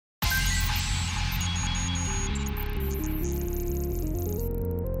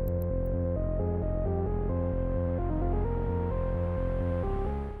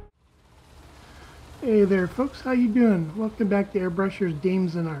Hey there folks, how you doing? Welcome back to Airbrusher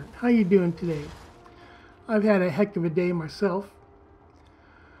Games and Art. How you doing today? I've had a heck of a day myself.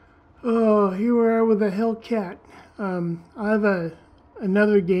 Oh, here we are with a Hellcat. I have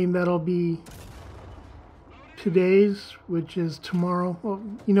another game that'll be today's, which is tomorrow. Well,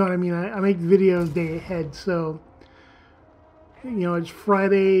 you know what I mean. I make videos day ahead, so it's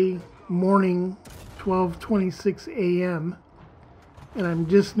Friday morning, 12:26 a.m. and I'm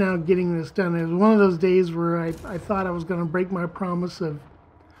just now getting this done. It was one of those days where I thought I was going to break my promise of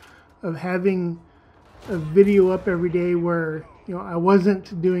having a video up every day where I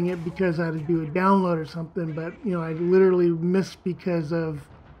wasn't doing it because I had to do a download or something, but I literally missed because of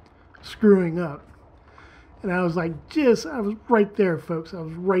screwing up. And I was like, I was right there, folks. I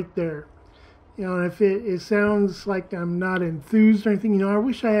was right there. And if it sounds like I'm not enthused or anything, I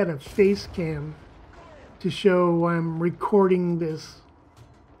wish I had a face cam to show I'm recording this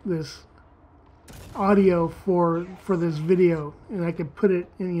audio for this video, and I could put it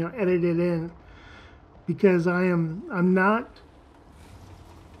and edit it in, because I'm not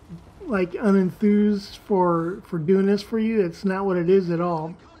like unenthused for doing this for you. It's not what it is at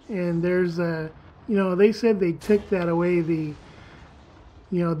all. And there's they said they took that away, they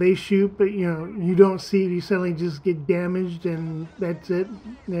shoot, but you don't see it. You suddenly just get damaged, and that's it.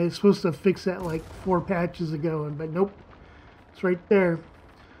 They're supposed to fix that like 4 patches ago, but nope, it's right there.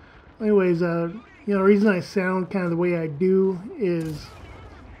 Anyways, the reason I sound kind of the way I do is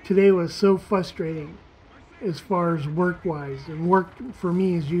today was so frustrating as far as work-wise, and work for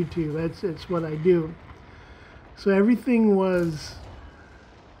me is YouTube. It's what I do. So everything was,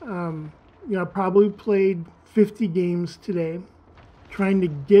 I probably played 50 games today, trying to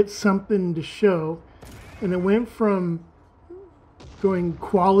get something to show, and it went from going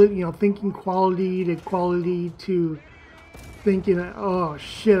quality, thinking quality to thinking, oh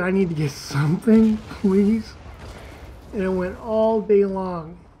shit, I need to get something, please. And it went all day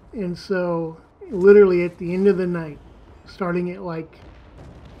long. And so literally at the end of the night, starting at like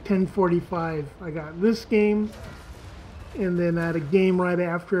 10:45, I got this game, and then I had a game right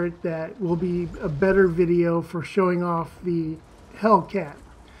after it that will be a better video for showing off the Hellcat.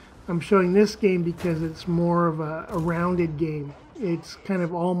 I'm showing this game because it's more of a rounded game. It's kind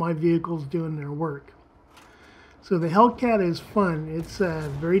of all my vehicles doing their work. So the Hellcat is fun. It's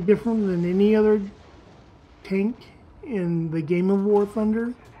very different than any other tank in the Game of War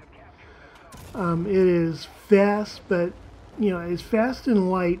Thunder. It is fast, but it's fast and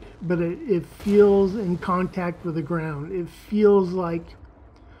light, but it feels in contact with the ground. It feels like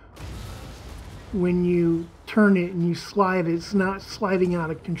when you turn it and you slide, it's not sliding out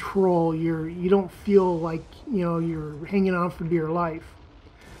of control. You don't feel like you're hanging on for dear life.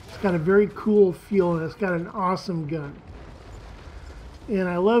 It's got a very cool feel, and it's got an awesome gun. And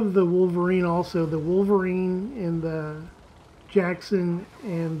I love the Wolverine also. The Wolverine and the Jackson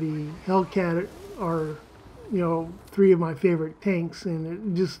and the Hellcat are, 3 of my favorite tanks, and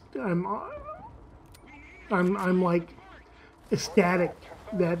it just I'm like ecstatic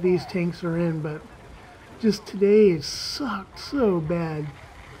that these tanks are in. But just today it sucked so bad.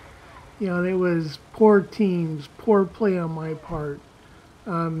 And it was poor teams, poor play on my part.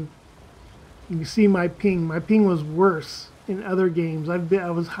 You can see my ping. My ping was worse in other games. I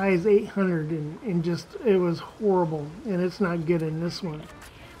was high as 800, and just, it was horrible. And it's not good in this one.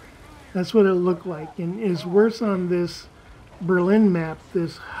 That's what it looked like. And it's worse on this Berlin map,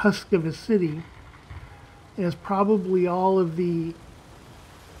 this husk of a city. And it's probably all of the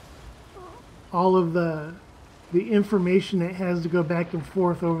information that has to go back and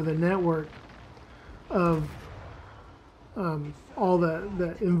forth over the network of all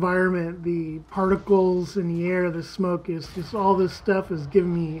the environment, the particles in the air, the smoke. Is just all this stuff is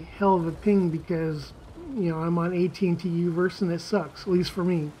giving me hell of a ping, because I'm on AT&T Uverse, and it sucks, at least for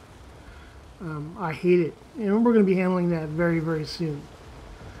me. I hate it, and we're going to be handling that very, very soon.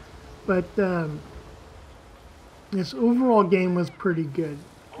 But this overall game was pretty good.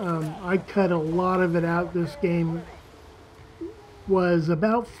 I cut a lot of it out. This game was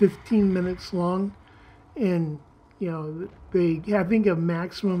about 15 minutes long, and they I think a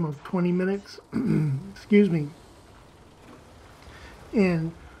maximum of 20 minutes. Excuse me.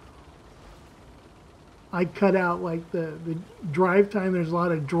 And I cut out like the drive time. There's a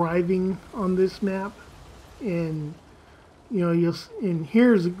lot of driving on this map, and and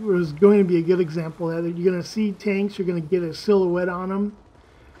here's going to be a good example of that. You're going to see tanks. You're going to get a silhouette on them,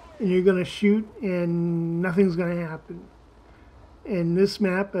 and you're going to shoot, and nothing's going to happen. And this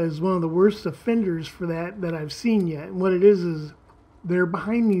map is one of the worst offenders for that I've seen yet. And what it is they're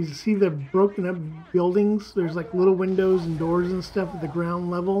behind these, see the broken up buildings? There's like little windows and doors and stuff at the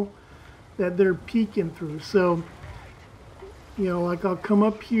ground level that they're peeking through. So, you know, like I'll come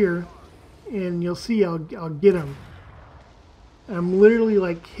up here and you'll see I'll get him. I'm literally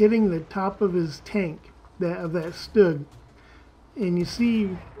like hitting the top of his tank, of that Stug. And you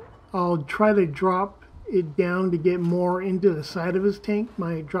see I'll try to drop it down to get more into the side of his tank,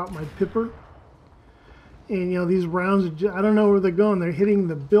 drop my pipper. And you know, these rounds are just, I don't know where they're going. They're hitting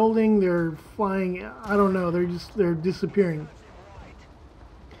the building, they're flying, I don't know, they're disappearing.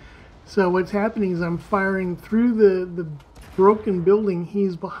 So what's happening is I'm firing through the broken building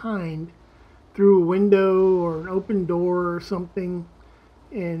he's behind, through a window or an open door or something,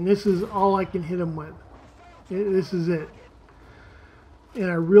 and this is all I can hit him with. This is it. And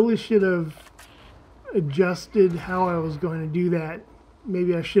I really should have adjusted how I was going to do that.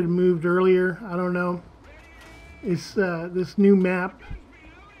 Maybe I should have moved earlier, I don't know. It's this new map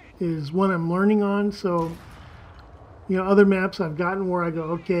is one I'm learning on, so you know, other maps I've gotten where I go,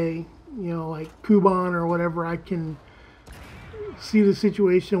 okay, you know, like Kuban or whatever, I can see the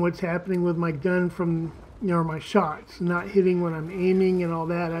situation, what's happening with my gun from, you know, my shots, not hitting when I'm aiming and all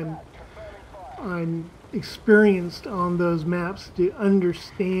that. I'm experienced on those maps to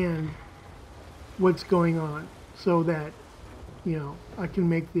understand what's going on, so that, you know, I can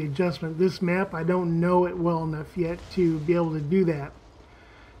make the adjustment. This map, I don't know it well enough yet to be able to do that.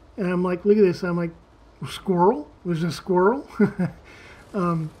 And I'm like, look at this. I'm like, squirrel? There's a squirrel?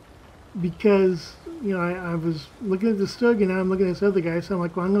 Because, you know, I was looking at the Stug and now I'm looking at this other guy. So I'm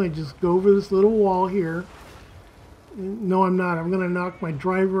like, well, I'm going to just go over this little wall here. No, I'm not. I'm going to knock my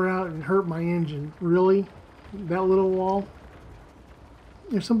driver out and hurt my engine. Really? That little wall?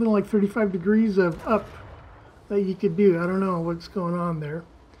 There's something like 35 degrees of up that you could do. I don't know what's going on there.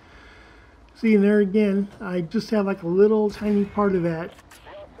 See, and there again, I just have like a little tiny part of that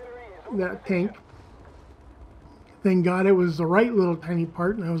tank. Thank God it was the right little tiny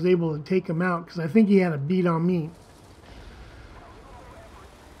part and I was able to take him out, because I think he had a beat on me.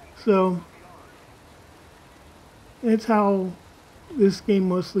 So that's how this game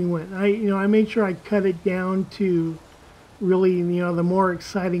mostly went. I made sure I cut it down to really, you know, the more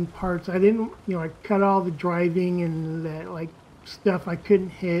exciting parts. I didn't, you know, I cut all the driving and that like stuff I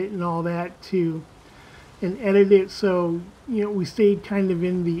couldn't hit and all that and edit it so, you know, we stayed kind of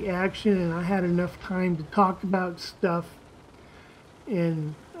in the action and I had enough time to talk about stuff.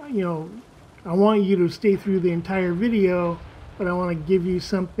 And, you know, I want you to stay through the entire video, but I want to give you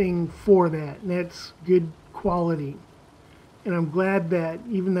something for that, and that's good quality. And I'm glad that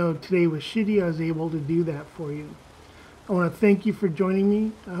even though today was shitty, I was able to do that for you. I want to thank you for joining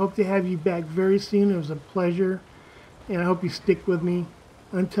me. I hope to have you back very soon. It was a pleasure, and I hope you stick with me.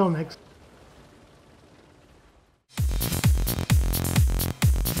 Until next time.